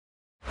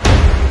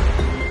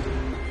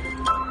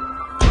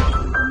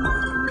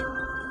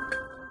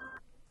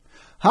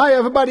Hi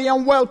everybody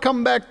and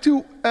welcome back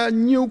to a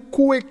new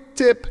quick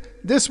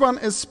tip. This one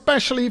is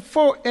specially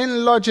for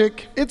in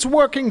Logic. It's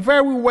working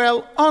very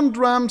well on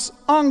drums,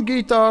 on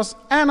guitars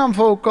and on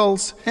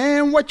vocals.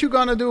 And what you're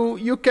gonna do,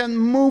 you can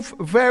move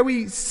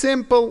very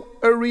simple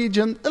a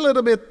region a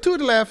little bit to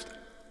the left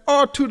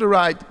or to the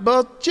right,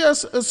 but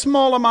just a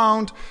small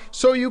amount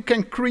so you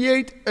can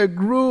create a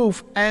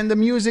groove and the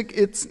music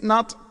it's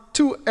not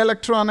too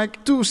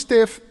electronic, too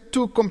stiff,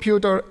 too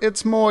computer,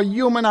 it's more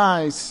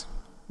humanized.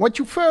 What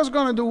you first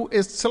gonna do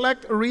is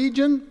select a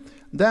region,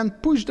 then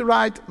push the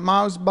right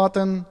mouse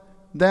button,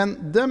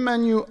 then the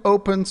menu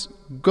opens,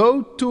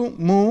 go to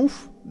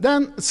move,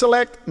 then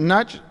select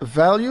nudge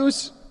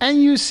values,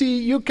 and you see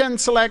you can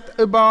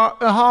select a bar,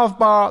 a half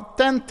bar,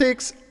 10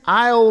 ticks.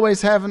 I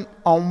always have it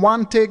on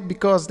 1 tick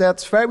because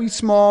that's very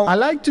small. I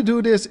like to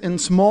do this in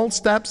small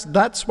steps,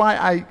 that's why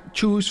I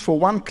choose for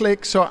 1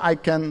 click so I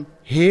can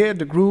hear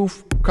the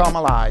groove come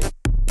alive.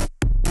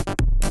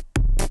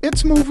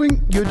 It's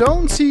moving, you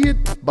don't see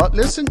it, but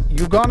listen,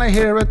 you're gonna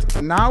hear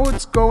it. Now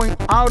it's going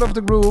out of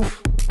the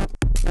groove.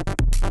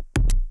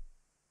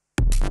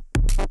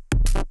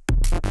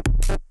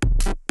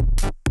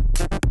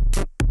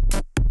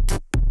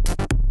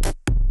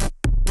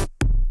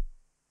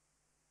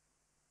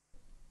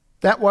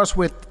 That was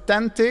with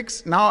 10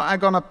 ticks. Now I'm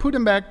gonna put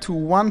them back to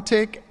 1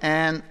 tick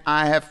and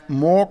I have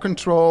more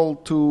control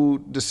to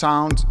the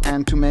sound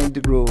and to make the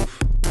groove.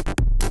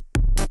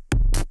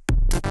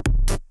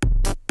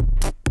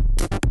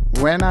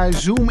 When I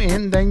zoom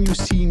in, then you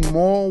see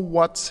more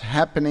what's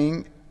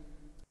happening.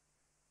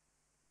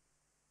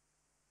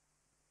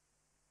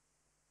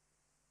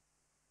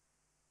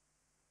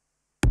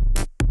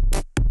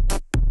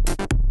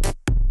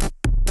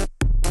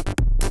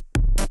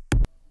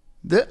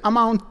 The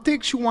amount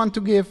ticks you want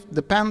to give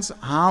depends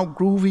how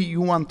groovy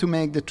you want to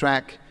make the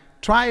track.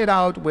 Try it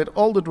out with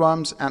all the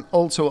drums and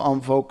also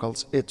on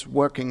vocals. It's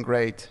working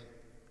great.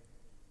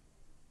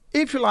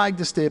 If you like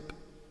this tip,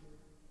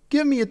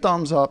 give me a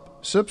thumbs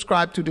up,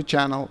 subscribe to the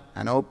channel,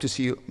 and hope to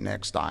see you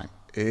next time.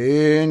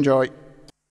 Enjoy!